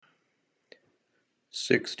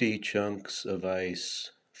60 chunks of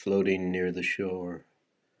ice floating near the shore,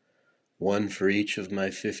 one for each of my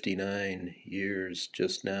 59 years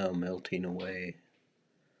just now melting away,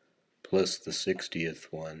 plus the 60th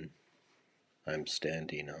one I'm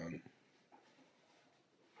standing on.